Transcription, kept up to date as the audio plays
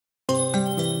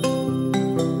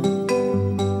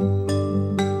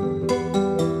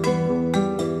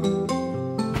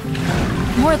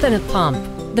More than a pump,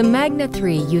 the Magna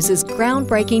 3 uses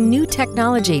groundbreaking new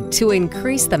technology to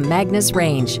increase the Magnus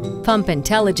range, pump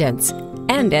intelligence,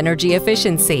 and energy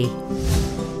efficiency.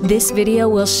 This video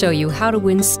will show you how to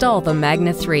install the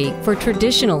Magna 3 for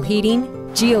traditional heating,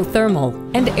 geothermal,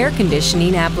 and air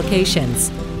conditioning applications.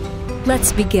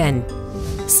 Let's begin.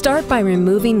 Start by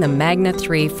removing the Magna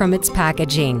 3 from its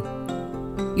packaging.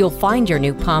 You'll find your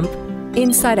new pump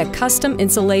inside a custom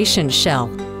insulation shell.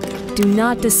 Do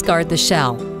not discard the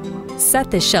shell.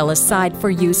 Set the shell aside for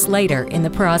use later in the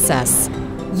process.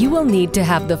 You will need to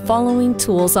have the following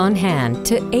tools on hand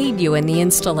to aid you in the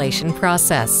installation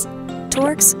process: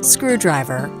 Torx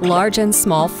screwdriver, large and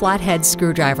small flathead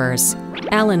screwdrivers,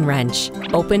 Allen wrench,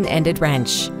 open-ended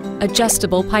wrench,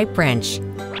 adjustable pipe wrench,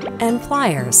 and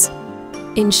pliers.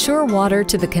 Ensure water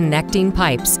to the connecting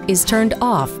pipes is turned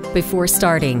off before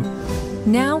starting.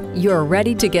 Now you're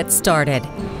ready to get started.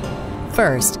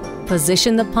 First,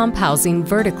 position the pump housing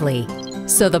vertically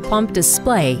so the pump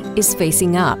display is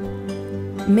facing up.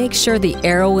 Make sure the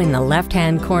arrow in the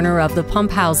left-hand corner of the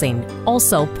pump housing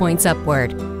also points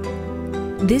upward.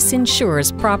 This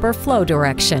ensures proper flow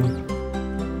direction.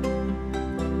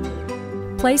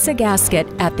 Place a gasket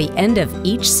at the end of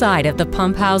each side of the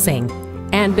pump housing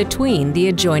and between the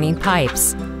adjoining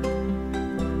pipes.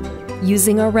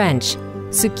 Using a wrench,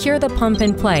 secure the pump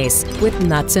in place with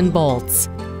nuts and bolts.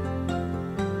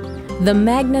 The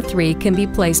Magna 3 can be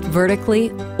placed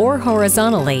vertically or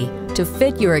horizontally to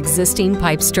fit your existing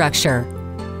pipe structure.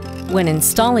 When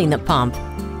installing the pump,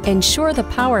 ensure the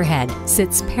power head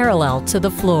sits parallel to the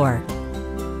floor.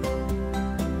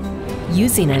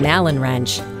 Using an Allen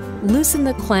wrench, loosen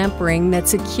the clamp ring that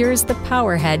secures the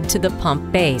power head to the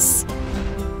pump base.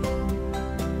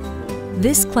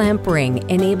 This clamp ring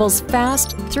enables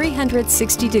fast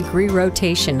 360-degree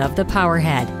rotation of the power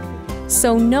head,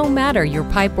 so no matter your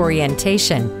pipe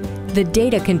orientation, the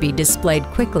data can be displayed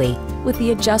quickly with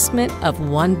the adjustment of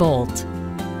one bolt.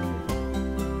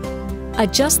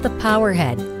 Adjust the power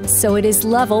head so it is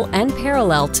level and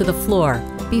parallel to the floor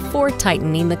before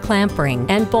tightening the clamp ring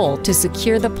and bolt to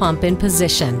secure the pump in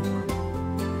position.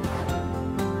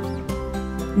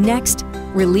 Next,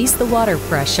 release the water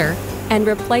pressure and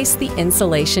replace the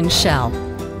insulation shell.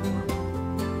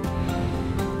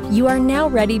 You are now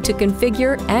ready to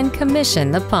configure and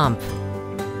commission the pump.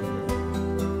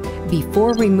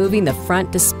 Before removing the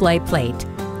front display plate,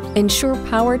 ensure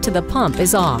power to the pump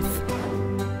is off.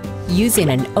 Using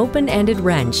an open-ended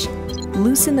wrench,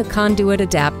 loosen the conduit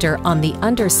adapter on the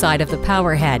underside of the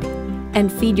power head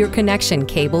and feed your connection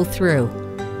cable through.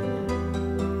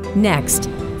 Next,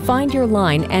 find your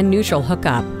line and neutral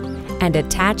hookup and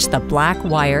attach the black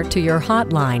wire to your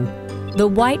hot line, the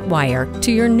white wire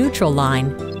to your neutral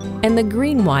line, and the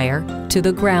green wire to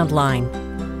the ground line.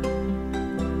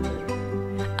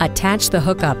 Attach the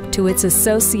hookup to its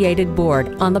associated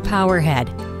board on the power head.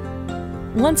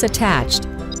 Once attached,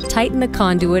 tighten the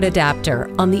conduit adapter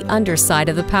on the underside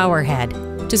of the power head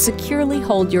to securely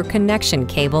hold your connection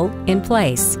cable in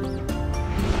place.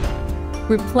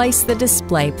 Replace the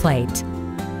display plate.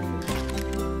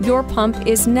 Your pump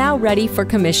is now ready for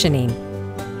commissioning.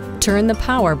 Turn the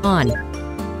power on.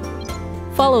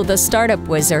 Follow the startup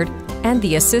wizard and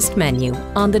the assist menu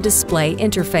on the display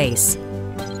interface.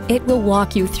 It will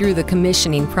walk you through the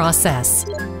commissioning process.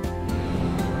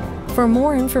 For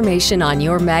more information on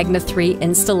your Magna 3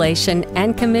 installation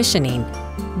and commissioning,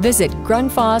 visit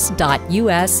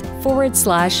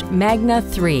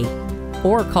grundfos.us/Magna3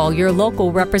 or call your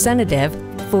local representative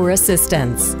for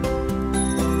assistance.